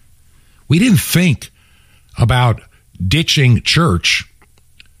 we didn't think about ditching church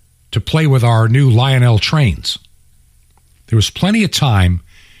to play with our new Lionel trains. There was plenty of time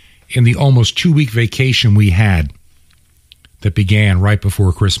in the almost 2-week vacation we had that began right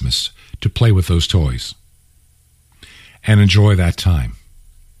before Christmas to play with those toys and enjoy that time.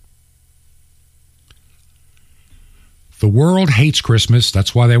 The world hates Christmas.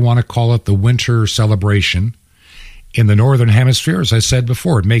 That's why they want to call it the winter celebration. In the Northern Hemisphere, as I said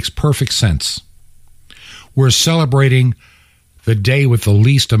before, it makes perfect sense. We're celebrating the day with the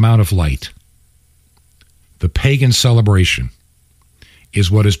least amount of light. The pagan celebration is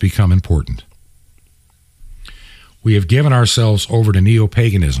what has become important. We have given ourselves over to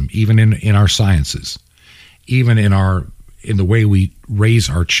neo-paganism, even in our sciences, even in the way we raise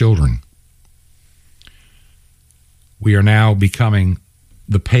our children. We are now becoming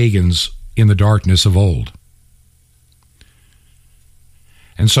the pagans in the darkness of old.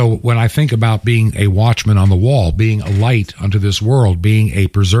 And so when I think about being a watchman on the wall, being a light unto this world, being a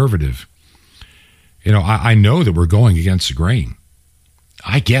preservative, you know, I know that we're going against the grain.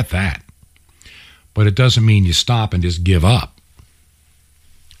 I get that. But it doesn't mean you stop and just give up.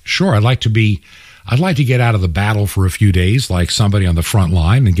 Sure, I'd like to get out of the battle for a few days like somebody on the front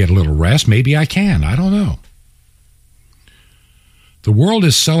line and get a little rest. Maybe I can. I don't know. The world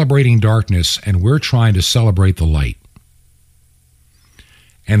is celebrating darkness, and we're trying to celebrate the light.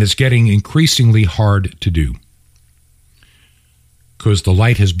 And it's getting increasingly hard to do. because the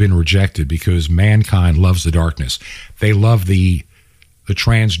light has been rejected, because mankind loves the darkness. They love the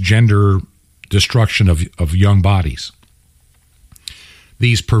transgender destruction of young bodies.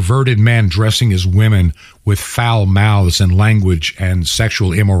 These perverted men dressing as women with foul mouths and language and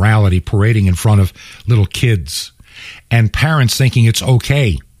sexual immorality parading in front of little kids, and parents thinking it's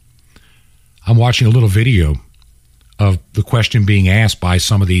okay. I'm watching a little video of the question being asked by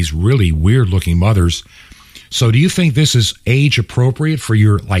some of these really weird-looking mothers. So do you think this is age appropriate for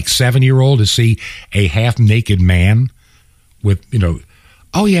your 7-year-old to see a half-naked man with,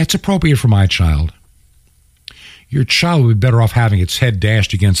 oh yeah, it's appropriate for my child? Your child would be better off having its head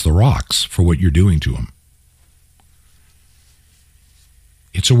dashed against the rocks for what you're doing to him.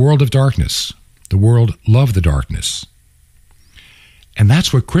 It's a world of darkness. The world loved the darkness. And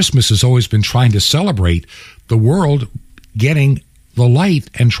that's what Christmas has always been trying to celebrate, the world getting the light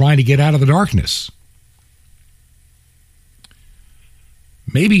and trying to get out of the darkness.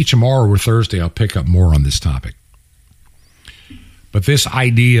 Maybe tomorrow or Thursday I'll pick up more on this topic. But this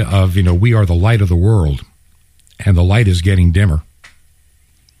idea of, we are the light of the world, and the light is getting dimmer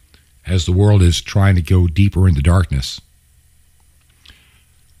as the world is trying to go deeper into darkness.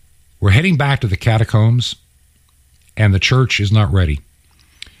 We're heading back to the catacombs, and the church is not ready.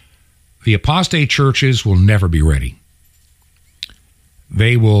 The apostate churches will never be ready.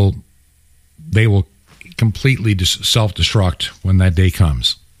 They will completely self-destruct when that day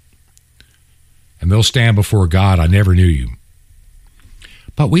comes. And they'll stand before God, I never knew you.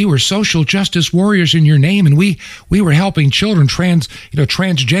 But we were social justice warriors in your name, and we were helping children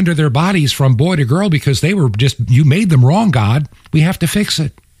transgender their bodies from boy to girl because they were you made them wrong, God. We have to fix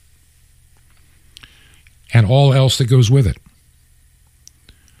it. And all else that goes with it.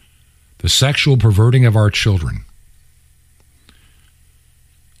 The sexual perverting of our children.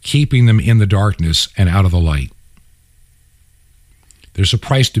 Keeping them in the darkness and out of the light. There's a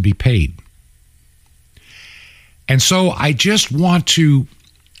price to be paid. And so I just want to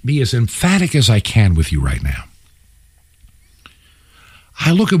be as emphatic as I can with you right now.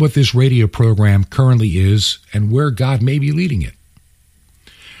 I look at what this radio program currently is and where God may be leading it.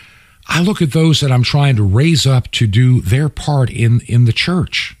 I look at those that I'm trying to raise up to do their part in the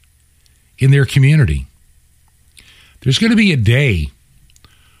church, in their community. There's going to be a day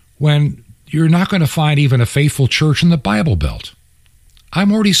when you're not going to find even a faithful church in the Bible Belt.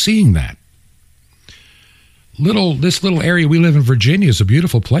 I'm already seeing that. This little area we live in, Virginia, is a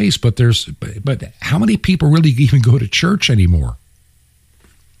beautiful place, but how many people really even go to church anymore?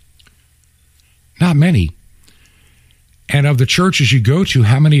 Not many. And of the churches you go to,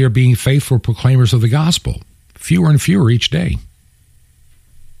 how many are being faithful proclaimers of the gospel? Fewer and fewer each day.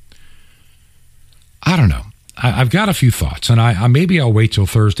 I don't know. I've got a few thoughts, and maybe I'll wait till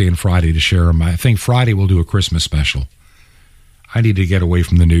Thursday and Friday to share them. I think Friday we'll do a Christmas special. I need to get away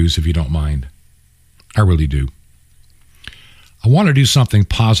from the news, if you don't mind. I really do. I want to do something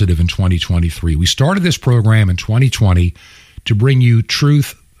positive in 2023. We started this program in 2020 to bring you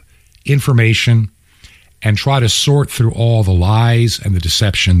truth, information, and try to sort through all the lies and the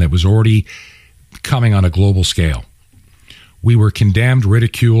deception that was already coming on a global scale. We were condemned,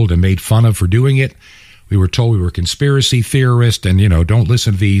 ridiculed, and made fun of for doing it. We were told we were conspiracy theorists and, don't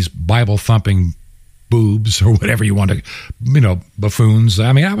listen to these Bible-thumping boobs or whatever you want to, buffoons.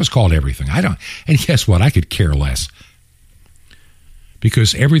 I mean, I was called everything. And guess what? I could care less.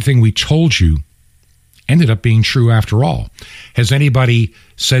 Because everything we told you ended up being true after all. Has anybody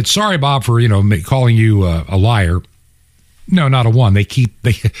said, sorry, Bob, for, calling you a liar? No, not a one.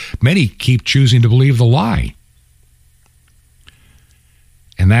 Many keep choosing to believe the lie.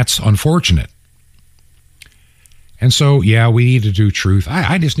 And that's unfortunate. And so, yeah, we need to do truth.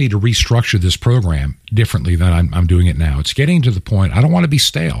 I just need to restructure this program differently than I'm doing it now. It's getting to the point, I don't want to be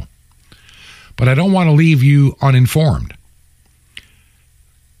stale, but I don't want to leave you uninformed.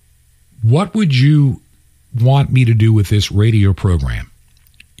 What would you want me to do with this radio program?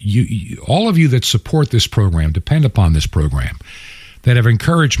 All of you that support this program, depend upon this program, that have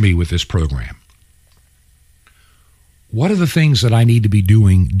encouraged me with this program. What are the things that I need to be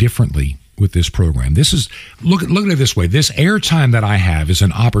doing differently with this program? This is, look at it this way. This airtime that I have is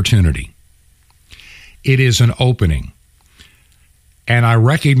an opportunity. It is an opening. And I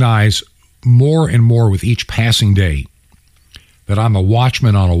recognize more and more with each passing day that I'm a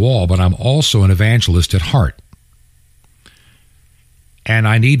watchman on a wall, but I'm also an evangelist at heart. And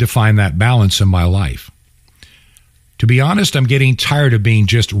I need to find that balance in my life. To be honest, I'm getting tired of being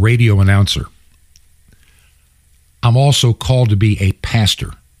just radio announcer. I'm also called to be a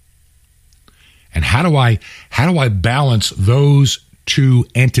pastor. And how do I balance those two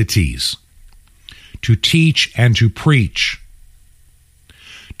entities? To teach and to preach.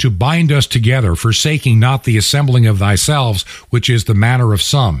 to bind us together, forsaking not the assembling of thyself, which is the manner of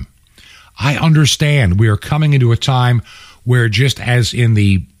some. I understand we are coming into a time where, just as in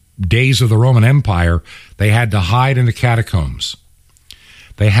the days of the Roman Empire, they had to hide in the catacombs.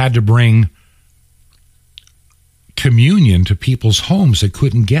 They had to bring communion to people's homes that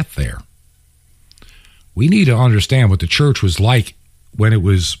couldn't get there. We need to understand what the church was like when it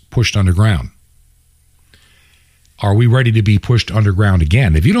was pushed underground. Are we ready to be pushed underground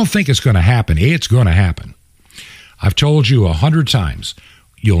again? If you don't think it's going to happen, it's going to happen. I've told you 100 times,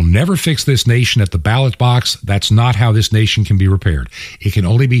 you'll never fix this nation at the ballot box. That's not how this nation can be repaired. It can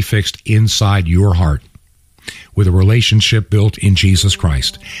only be fixed inside your heart with a relationship built in Jesus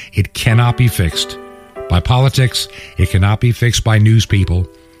Christ. It cannot be fixed by politics. It cannot be fixed by news people.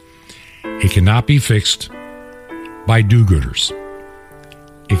 It cannot be fixed by do-gooders.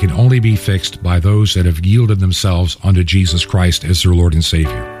 It can only be fixed by those that have yielded themselves unto Jesus Christ as their Lord and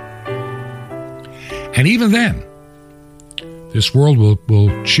Savior. And even then, this world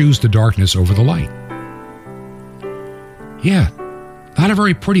will choose the darkness over the light. Yeah, not a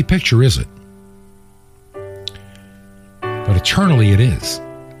very pretty picture, is it? But eternally it is.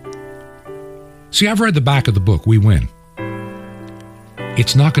 See, I've read the back of the book, We Win.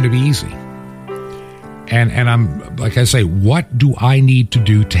 It's not going to be easy. And I'm, like I say, what do I need to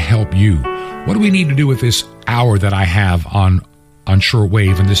do to help you? What do we need to do with this hour that I have on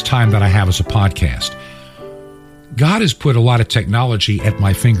shortwave and this time that I have as a podcast? God has put a lot of technology at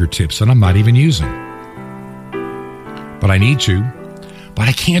my fingertips that I'm not even using. But I need to. But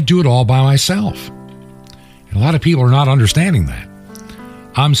I can't do it all by myself. And a lot of people are not understanding that.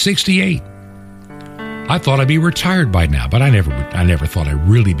 I'm 68. I thought I'd be retired by now, but I never thought I'd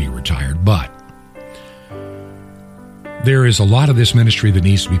really be retired. But there is a lot of this ministry that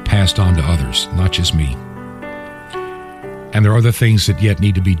needs to be passed on to others, not just me. And there are other things that yet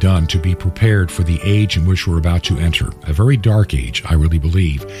need to be done to be prepared for the age in which we're about to enter. A very dark age, I really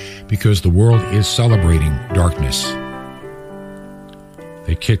believe, because the world is celebrating darkness.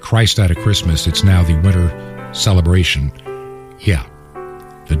 They kicked Christ out of Christmas. It's now the winter celebration. Yeah,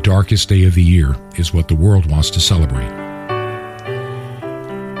 the darkest day of the year is what the world wants to celebrate.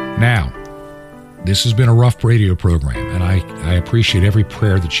 Now, this has been a rough radio program, and I appreciate every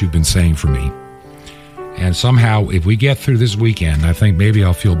prayer that you've been saying for me. And somehow, if we get through this weekend, I think maybe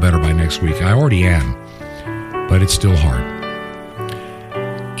I'll feel better by next week. I already am, but it's still hard.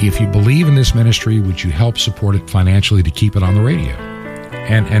 If you believe in this ministry, would you help support it financially to keep it on the radio?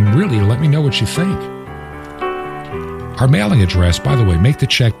 And really, let me know what you think. Our mailing address, by the way, make the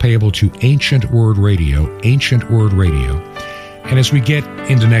check payable to Ancient Word Radio, Ancient Word Radio. And as we get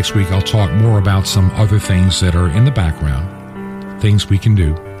into next week, I'll talk more about some other things that are in the background, things we can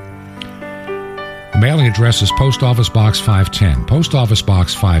do. The mailing address is Post Office Box 510, Post Office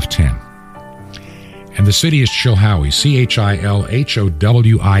Box 510. And the city is Chilhowie,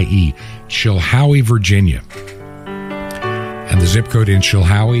 Chilhowie, Chilhowie, Virginia. And the zip code in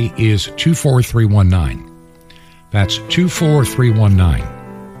Chilhowie is 24319. That's 24319.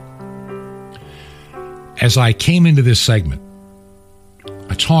 As I came into this segment,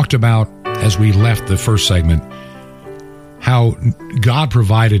 I talked about, as we left the first segment, how God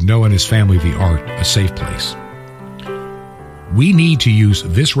provided Noah and his family the ark, a safe place. We need to use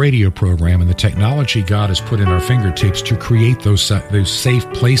this radio program and the technology God has put in our fingertips to create those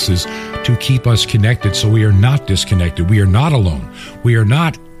safe places to keep us connected so we are not disconnected. We are not alone. We are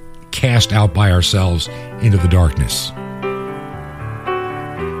not cast out by ourselves into the darkness.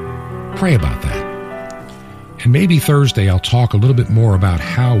 Pray about that. And maybe Thursday I'll talk a little bit more about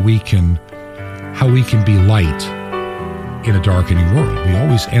how we can be light in a darkening world. We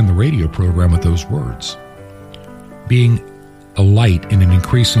always end the radio program with those words. Being a light in an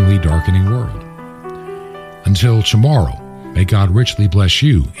increasingly darkening world. Until tomorrow, may God richly bless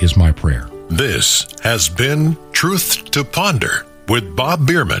you, is my prayer. This has been Truth to Ponder with Bob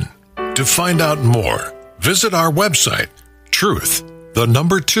Bierman. To find out more, visit our website,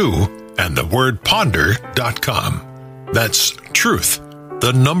 truth2ponder.com. That's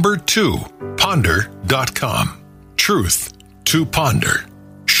truth2ponder.com. Truth to Ponder,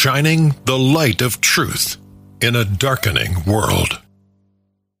 shining the light of truth in a darkening world.